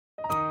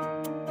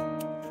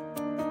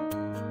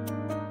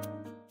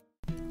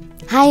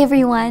Hi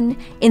everyone!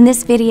 In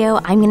this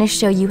video, I'm going to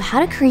show you how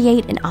to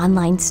create an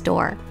online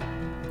store.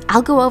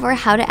 I'll go over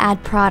how to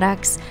add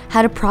products,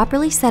 how to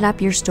properly set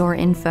up your store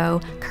info,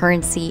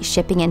 currency,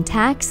 shipping and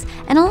tax,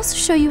 and I'll also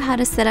show you how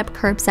to set up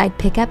curbside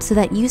pickup so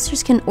that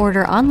users can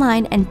order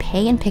online and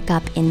pay and pick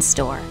up in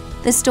store.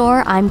 The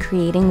store I'm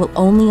creating will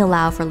only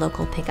allow for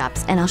local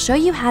pickups, and I'll show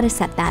you how to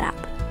set that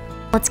up.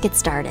 Let's get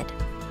started.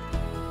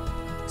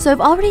 So I've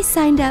already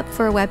signed up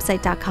for a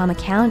website.com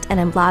account and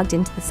I'm logged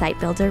into the site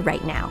builder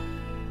right now.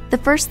 The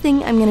first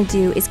thing I'm going to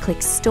do is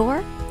click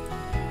Store,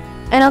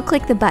 and I'll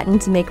click the button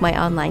to make my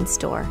online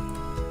store.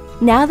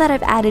 Now that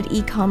I've added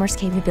e-commerce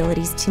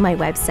capabilities to my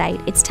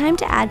website, it's time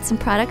to add some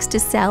products to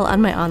sell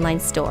on my online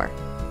store.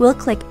 We'll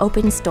click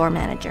Open Store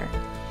Manager.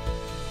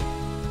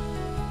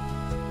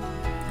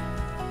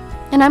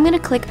 And I'm going to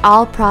click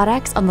All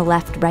Products on the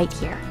left right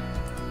here.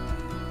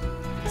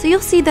 So you'll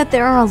see that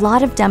there are a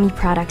lot of dummy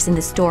products in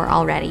the store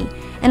already,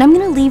 and I'm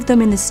going to leave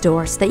them in the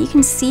store so that you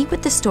can see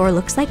what the store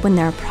looks like when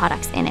there are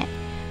products in it.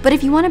 But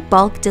if you want to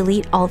bulk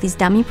delete all these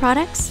dummy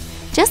products,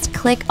 just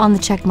click on the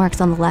check marks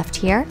on the left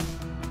here,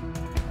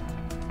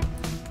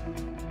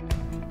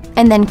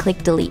 and then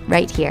click Delete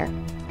right here.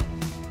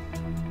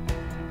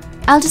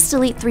 I'll just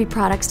delete 3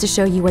 products to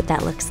show you what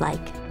that looks like.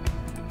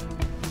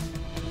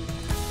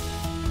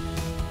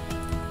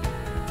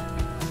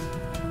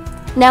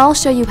 Now I'll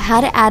show you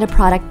how to add a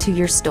product to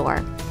your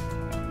store.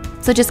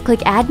 So just click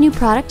Add New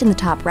Product in the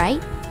top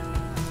right,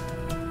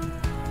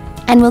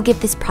 and we'll give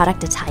this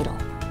product a title.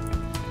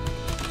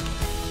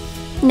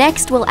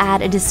 Next, we'll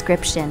add a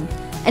description,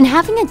 and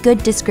having a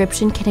good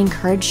description can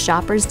encourage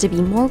shoppers to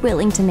be more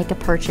willing to make a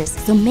purchase,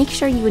 so make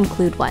sure you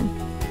include one.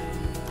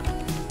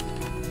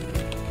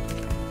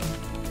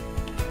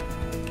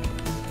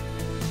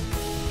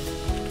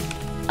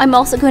 I'm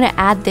also going to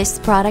add this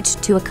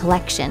product to a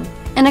collection,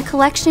 and a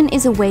collection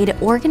is a way to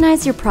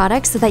organize your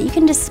products so that you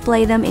can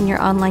display them in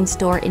your online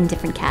store in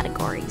different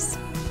categories.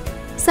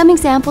 Some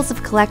examples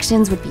of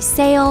collections would be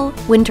sale,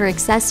 winter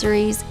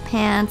accessories,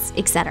 pants,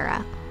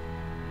 etc.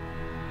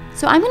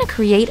 So I'm going to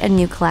create a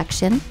new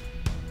collection,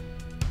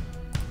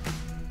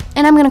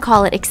 and I'm going to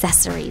call it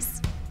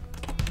Accessories.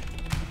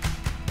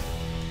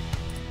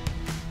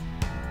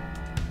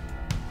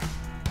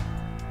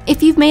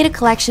 If you've made a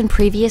collection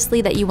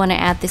previously that you want to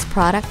add this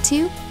product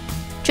to,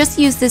 just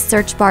use this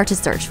search bar to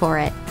search for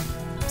it.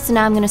 So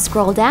now I'm going to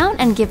scroll down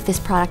and give this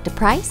product a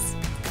price.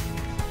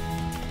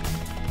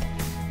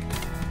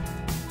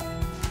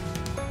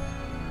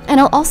 And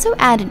I'll also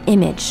add an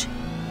image.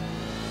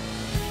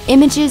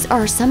 Images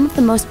are some of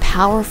the most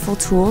powerful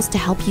tools to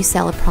help you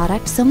sell a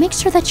product, so make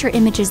sure that your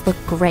images look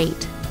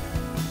great.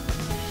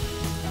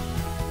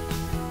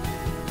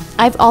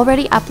 I've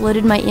already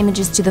uploaded my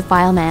images to the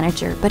file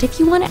manager, but if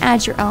you want to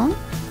add your own,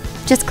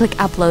 just click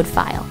Upload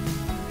File.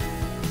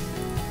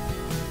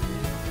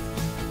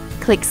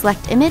 Click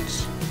Select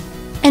Image,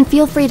 and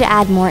feel free to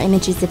add more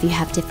images if you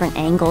have different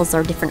angles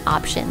or different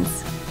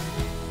options.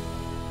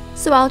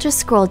 So I'll just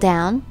scroll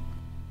down,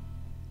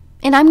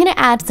 and I'm going to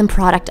add some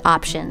product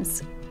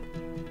options.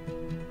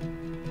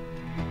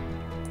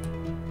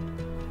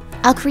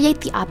 I'll create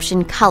the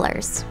option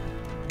Colors.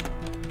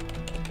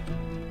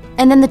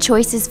 And then the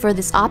choices for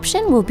this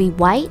option will be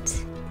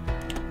white,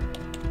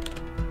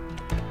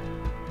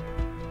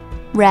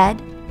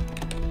 red,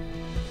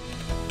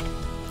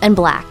 and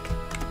black.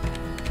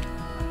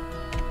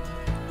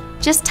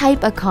 Just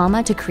type a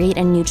comma to create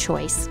a new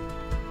choice.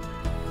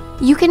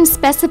 You can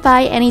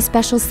specify any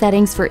special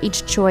settings for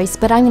each choice,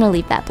 but I'm going to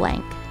leave that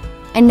blank.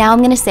 And now I'm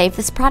going to save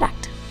this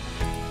product.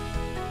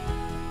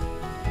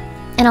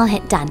 And I'll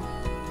hit Done.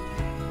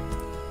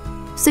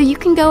 So you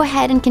can go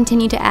ahead and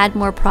continue to add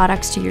more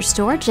products to your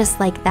store just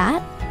like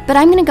that, but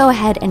I'm going to go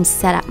ahead and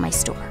set up my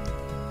store.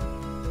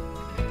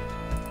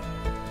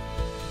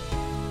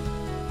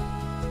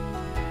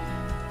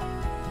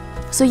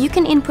 So you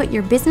can input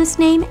your business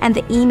name and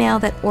the email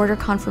that order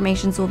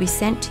confirmations will be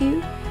sent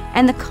to,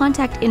 and the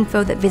contact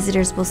info that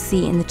visitors will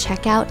see in the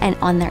checkout and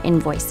on their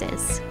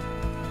invoices.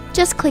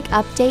 Just click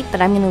Update, but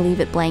I'm going to leave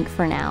it blank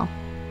for now.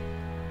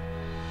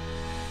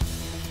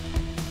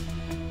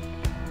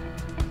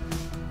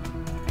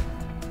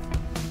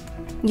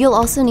 You'll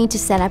also need to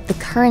set up the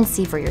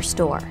currency for your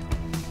store,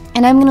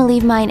 and I'm going to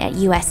leave mine at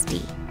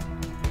USD.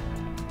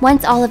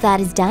 Once all of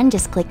that is done,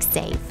 just click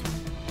Save.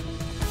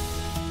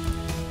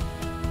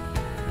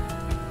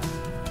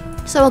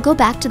 So I'll go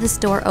back to the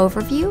store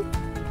overview,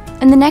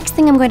 and the next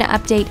thing I'm going to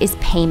update is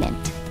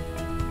payment.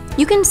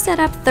 You can set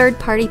up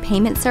third-party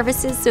payment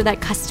services so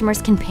that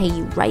customers can pay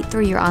you right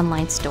through your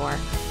online store.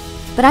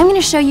 But I'm going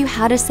to show you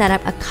how to set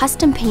up a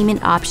custom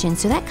payment option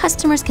so that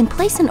customers can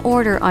place an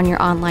order on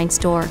your online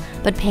store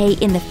but pay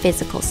in the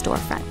physical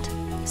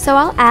storefront. So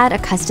I'll add a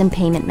custom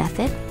payment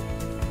method,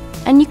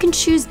 and you can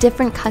choose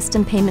different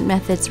custom payment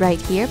methods right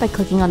here by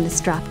clicking on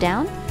this drop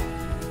down,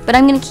 but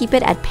I'm going to keep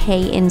it at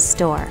Pay in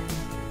Store.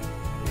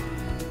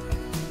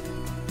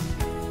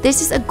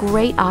 This is a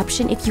great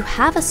option if you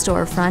have a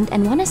storefront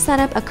and want to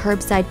set up a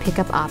curbside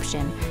pickup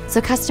option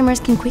so customers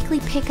can quickly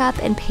pick up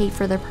and pay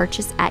for their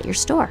purchase at your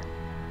store.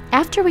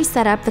 After we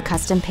set up the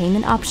custom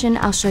payment option,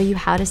 I'll show you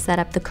how to set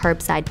up the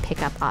curbside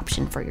pickup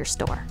option for your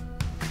store.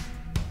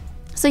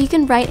 So you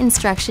can write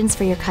instructions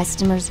for your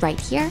customers right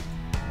here.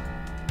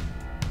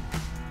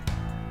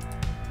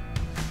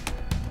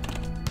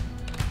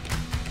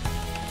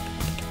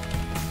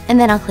 And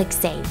then I'll click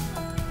Save.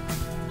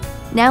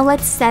 Now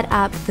let's set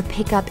up the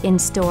pickup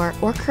in-store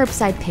or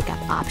curbside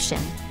pickup option.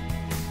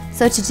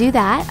 So to do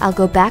that, I'll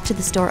go back to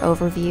the store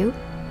overview,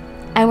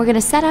 and we're going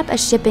to set up a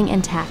shipping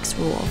and tax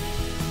rule.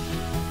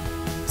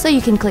 So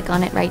you can click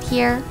on it right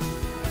here,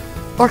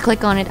 or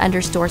click on it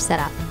under Store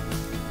Setup.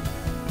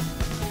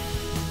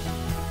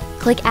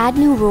 Click Add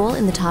New Rule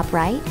in the top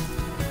right.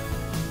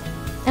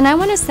 And I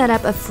want to set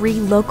up a free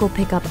local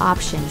pickup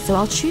option, so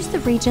I'll choose the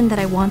region that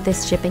I want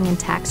this shipping and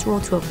tax rule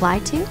to apply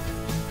to.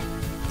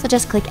 So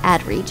just click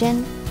Add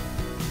Region.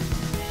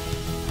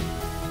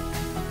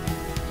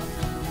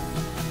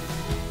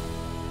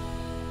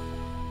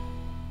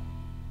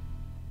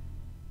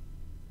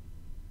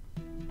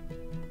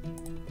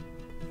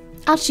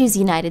 I'll choose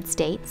United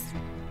States,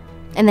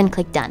 and then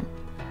click Done.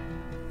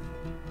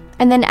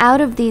 And then out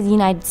of the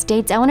United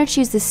States, I want to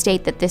choose the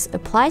state that this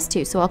applies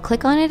to, so I'll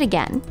click on it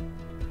again.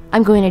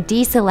 I'm going to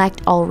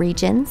deselect all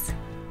regions,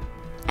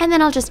 and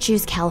then I'll just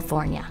choose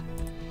California.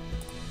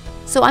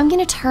 So I'm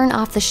going to turn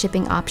off the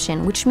shipping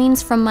option, which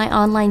means from my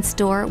online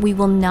store, we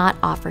will not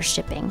offer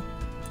shipping.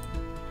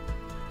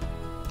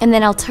 And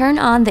then I'll turn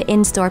on the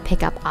in-store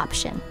pickup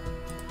option.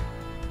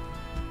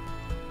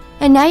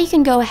 And now you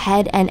can go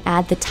ahead and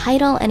add the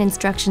title and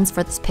instructions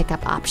for this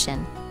pickup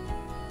option.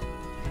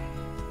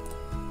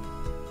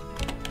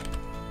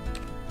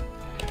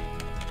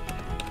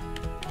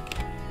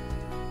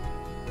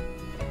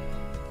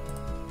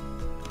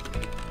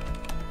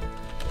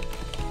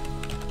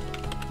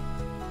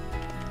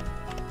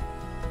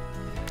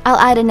 I'll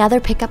add another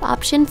pickup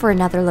option for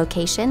another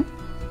location.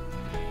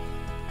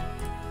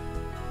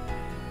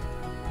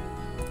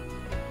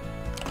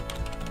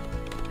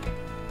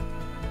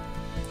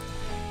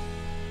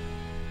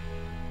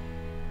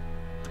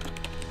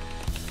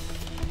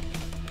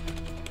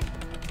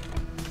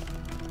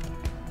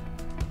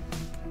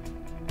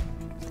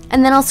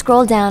 And then I'll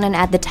scroll down and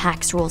add the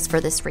tax rules for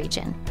this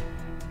region.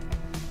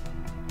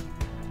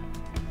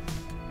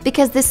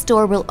 Because this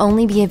store will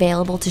only be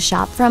available to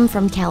shop from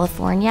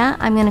California,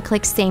 I'm going to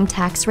click Same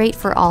Tax Rate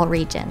for all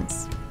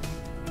regions.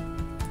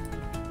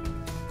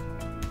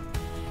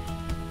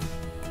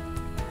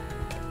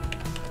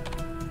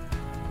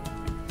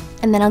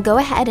 And then I'll go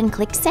ahead and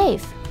click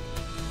Save.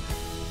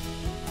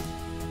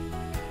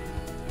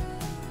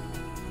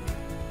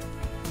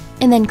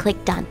 And then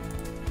click Done.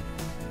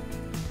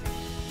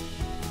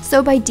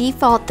 So by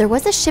default, there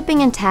was a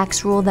shipping and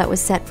tax rule that was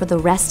set for the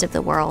rest of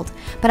the world,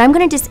 but I'm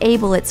going to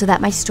disable it so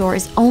that my store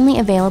is only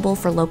available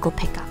for local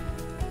pickup.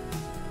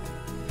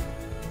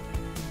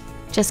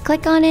 Just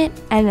click on it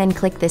and then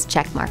click this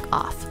check mark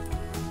off.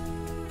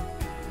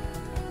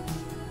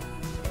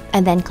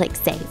 And then click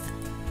Save.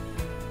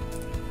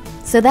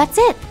 So that's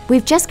it!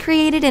 We've just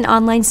created an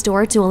online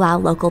store to allow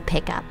local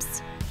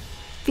pickups.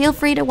 Feel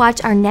free to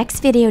watch our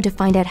next video to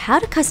find out how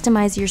to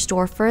customize your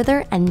store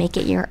further and make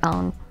it your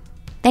own.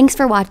 Thanks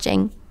for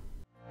watching.